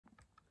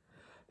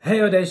Hey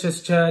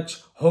Audacious Church,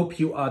 hope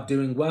you are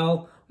doing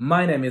well.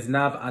 My name is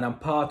Nav and I'm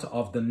part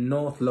of the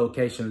North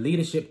Location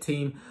Leadership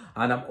Team,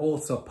 and I'm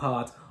also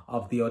part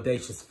of the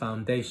Audacious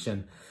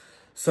Foundation.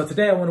 So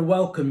today I want to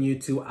welcome you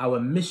to our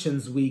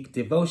Missions Week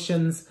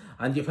devotions,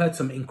 and you've heard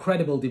some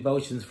incredible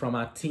devotions from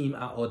our team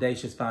at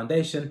Audacious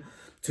Foundation.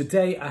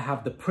 Today I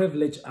have the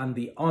privilege and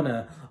the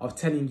honor of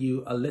telling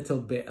you a little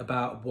bit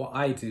about what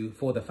I do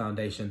for the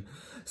foundation.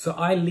 So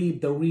I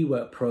lead the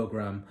Rework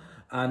program.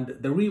 And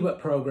the Rework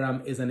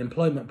program is an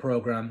employment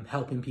program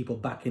helping people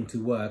back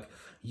into work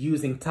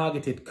using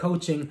targeted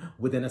coaching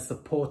within a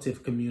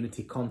supportive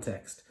community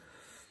context.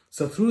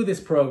 So through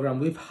this program,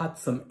 we've had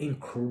some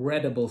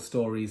incredible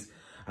stories,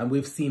 and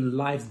we've seen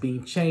lives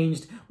being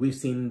changed, we've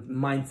seen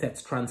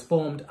mindsets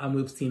transformed, and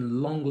we've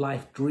seen long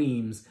life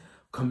dreams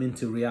come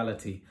into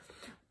reality.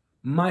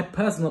 My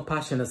personal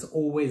passion has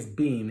always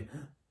been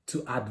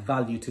to add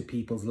value to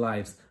people's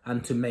lives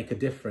and to make a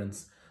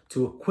difference,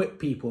 to equip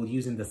people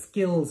using the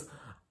skills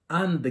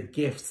and the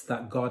gifts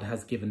that God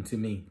has given to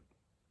me.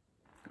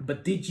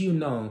 But did you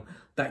know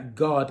that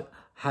God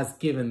has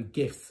given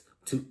gifts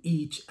to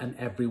each and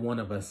every one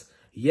of us?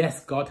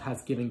 Yes, God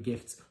has given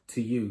gifts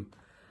to you.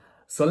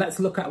 So let's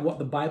look at what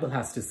the Bible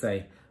has to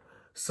say.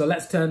 So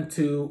let's turn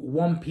to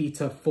 1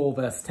 Peter 4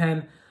 verse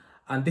 10.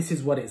 And this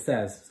is what it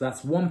says. So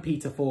that's 1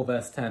 Peter 4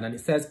 verse 10. And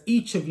it says,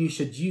 each of you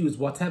should use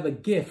whatever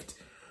gift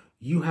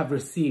you have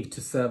received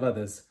to serve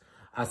others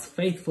as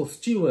faithful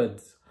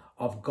stewards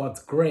of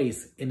God's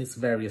grace in its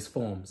various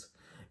forms.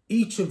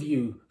 Each of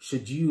you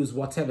should use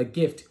whatever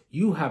gift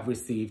you have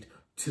received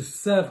to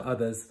serve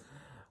others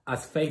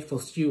as faithful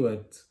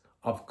stewards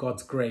of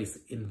God's grace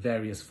in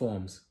various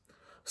forms.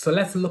 So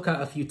let's look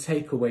at a few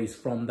takeaways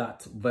from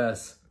that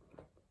verse.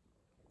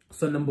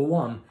 So number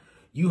one,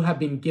 you have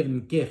been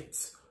given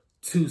gifts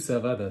to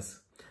serve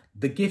others.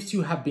 The gifts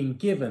you have been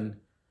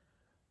given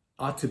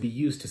are to be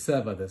used to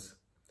serve others.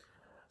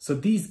 So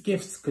these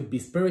gifts could be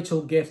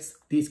spiritual gifts.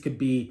 These could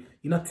be,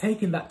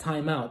 taking that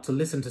time out to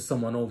listen to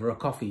someone over a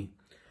coffee,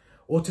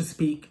 or to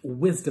speak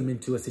wisdom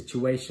into a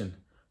situation,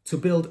 to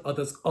build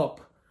others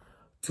up,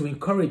 to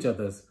encourage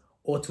others,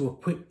 or to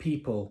equip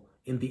people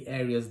in the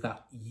areas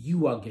that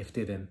you are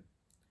gifted in.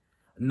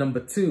 Number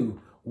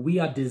two, we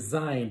are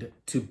designed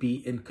to be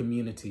in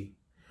community.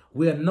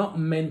 We are not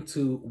meant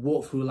to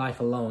walk through life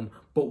alone,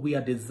 but we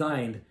are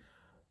designed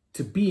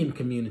to be in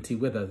community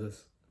with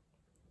others.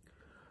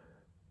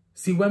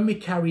 See, when we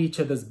carry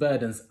each other's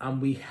burdens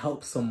and we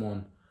help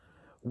someone,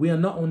 we are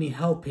not only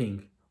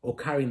helping or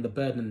carrying the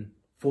burden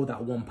for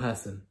that one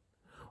person,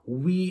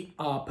 we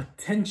are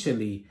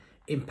potentially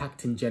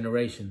impacting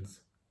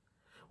generations.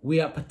 We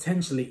are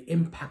potentially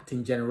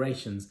impacting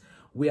generations.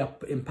 We are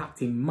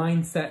impacting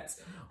mindsets.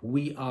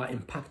 We are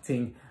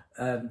impacting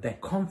their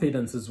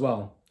confidence as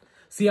well.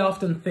 See, I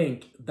often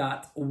think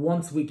that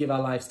once we give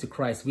our lives to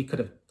Christ,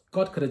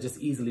 God could have just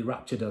easily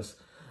raptured us.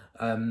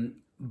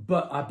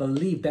 But I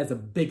believe there's a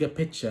bigger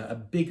picture, a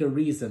bigger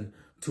reason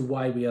to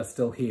why we are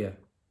still here.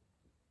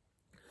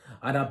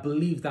 And I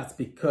believe that's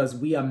because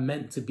we are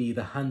meant to be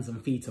the hands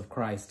and feet of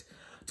Christ,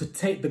 to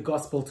take the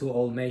gospel to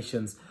all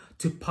nations,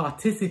 to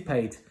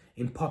participate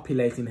in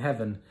populating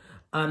heaven,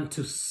 and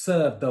to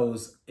serve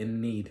those in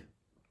need.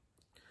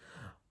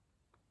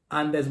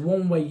 And there's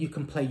one way you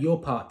can play your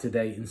part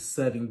today in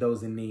serving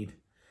those in need,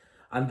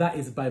 and that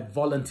is by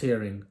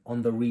volunteering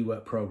on the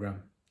Rework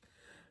program.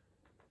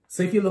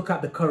 So if you look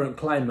at the current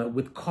climate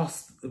with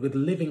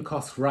living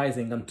costs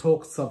rising and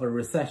talks of a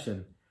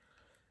recession,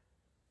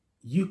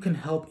 you can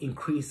help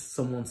increase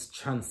someone's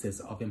chances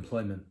of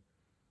employment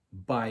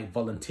by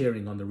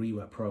volunteering on the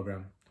Rework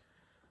program.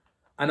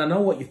 And I know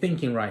what you're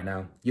thinking right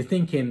now. You're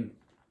thinking,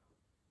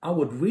 I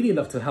would really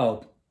love to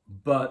help,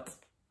 but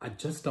I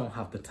just don't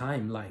have the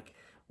time. Like,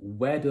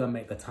 where do I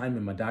make the time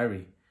in my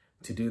diary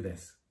to do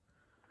this?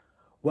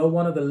 Well,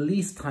 one of the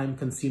least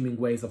time-consuming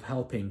ways of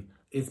helping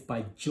is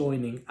by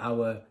joining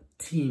our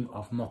team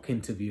of mock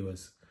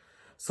interviewers.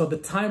 So the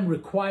time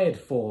required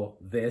for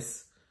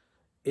this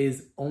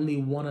is only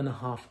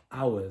 1.5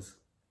 hours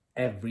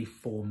every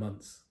 4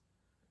 months.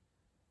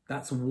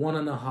 That's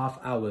 1.5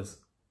 hours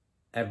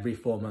every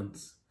 4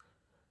 months.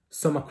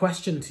 So my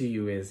question to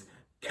you is,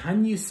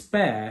 can you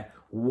spare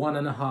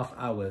 1.5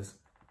 hours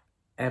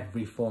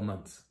every 4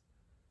 months?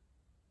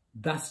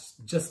 That's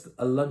just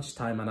a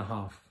lunchtime and a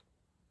half.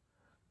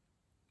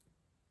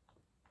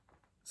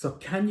 So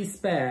can you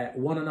spare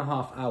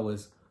 1.5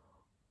 hours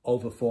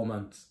over 4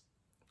 months,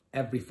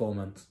 every 4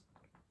 months?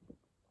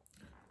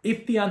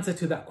 If the answer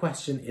to that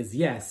question is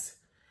yes,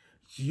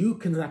 you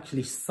can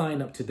actually sign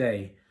up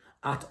today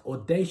at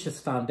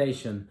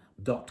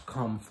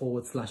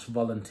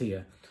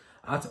audaciousfoundation.com/volunteer,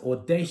 at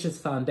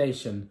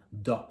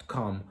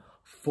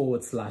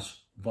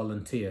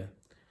audaciousfoundation.com/volunteer.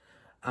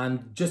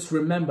 And just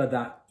remember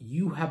that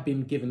you have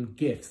been given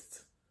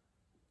gifts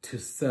to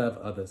serve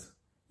others.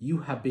 You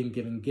have been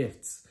given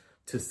gifts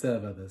to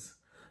serve others.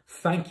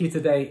 Thank you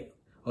today,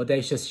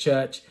 Audacious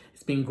Church.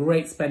 It's been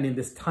great spending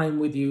this time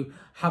with you.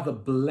 Have a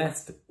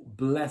blessed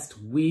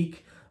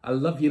week. I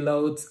love you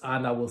loads,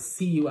 and I will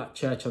see you at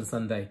church on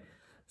Sunday.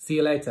 See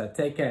you later.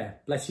 Take care.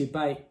 Bless you.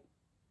 Bye.